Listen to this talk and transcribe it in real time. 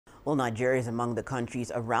Well, Nigeria is among the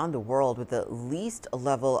countries around the world with the least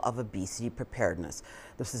level of obesity preparedness.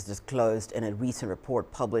 This is disclosed in a recent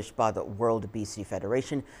report published by the World Obesity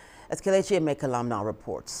Federation. As Kelechi Emekalam now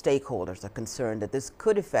reports, stakeholders are concerned that this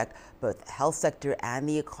could affect both the health sector and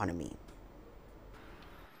the economy.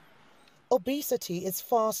 Obesity is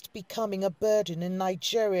fast becoming a burden in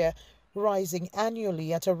Nigeria, rising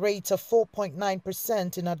annually at a rate of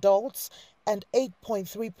 4.9% in adults and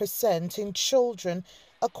 8.3% in children,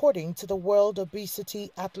 according to the World Obesity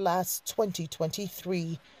Atlas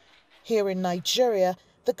 2023. Here in Nigeria,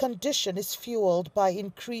 the condition is fueled by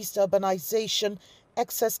increased urbanization,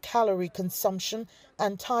 excess calorie consumption,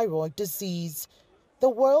 and thyroid disease. The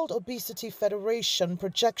World Obesity Federation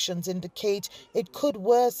projections indicate it could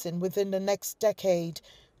worsen within the next decade.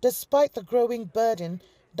 Despite the growing burden,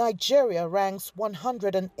 Nigeria ranks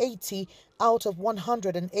 180 out of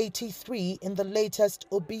 183 in the latest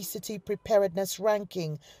obesity preparedness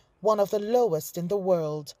ranking, one of the lowest in the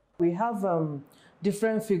world. We have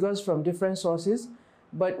different figures from different sources,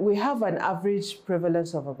 but we have an average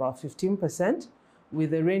prevalence of about 15%.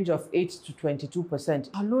 With a range of 8 to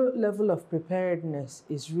 22%. Our low level of preparedness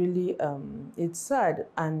is really, it's sad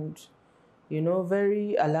and,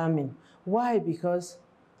 very alarming. Why? Because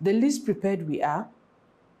the least prepared we are,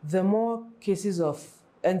 the more cases of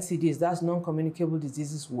NCDs, that's non-communicable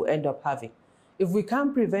diseases, we'll end up having. If we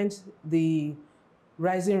can't prevent the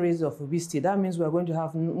rising rates of obesity, that means we're going to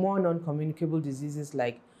have more non-communicable diseases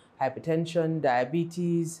like hypertension,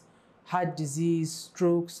 diabetes, heart disease,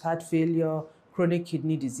 strokes, heart failure, chronic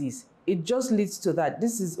kidney disease. It just leads to that.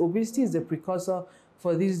 Obesity is the precursor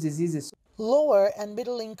for these diseases. Lower and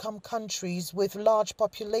middle-income countries with large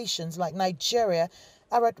populations like Nigeria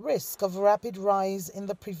are at risk of rapid rise in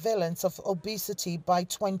the prevalence of obesity by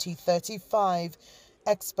 2035.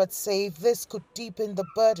 Experts say this could deepen the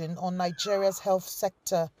burden on Nigeria's health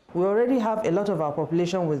sector. We already have a lot of our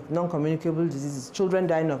population with non-communicable diseases, children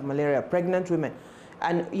dying of malaria, pregnant women.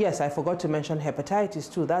 And yes, I forgot to mention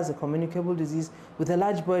hepatitis too. That's a communicable disease with a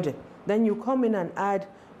large burden. Then you come in and add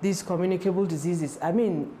these communicable diseases. I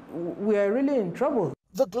mean, we are really in trouble.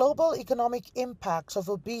 The global economic impact of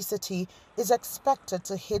obesity is expected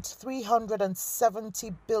to hit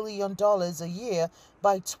 $370 billion a year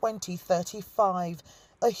by 2035,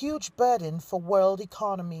 a huge burden for world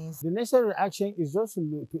economies. The necessary action is just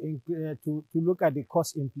to look at the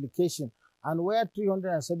cost implication. And where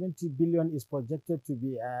 370 billion is projected to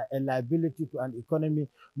be a liability to an economy,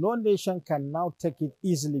 no nation can now take it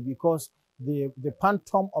easily, because the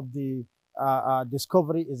phantom of the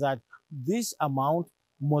discovery is that this amount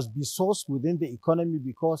must be sourced within the economy,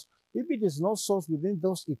 because if it is not sourced within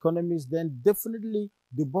those economies, then definitely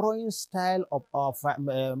the borrowing style of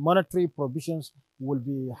monetary provisions will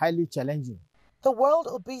be highly challenging. The World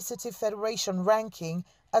Obesity Federation ranking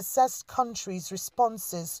assessed countries'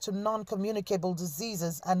 responses to non-communicable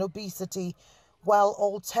diseases and obesity. While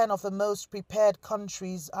all 10 of the most prepared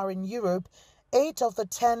countries are in Europe, 8 of the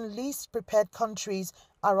 10 least prepared countries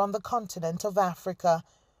are on the continent of Africa,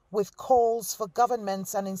 with calls for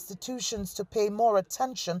governments and institutions to pay more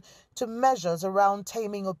attention to measures around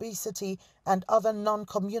taming obesity and other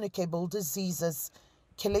non-communicable diseases.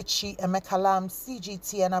 Kelechi Emekalam,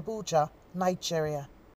 CGTN Abuja, Nigeria.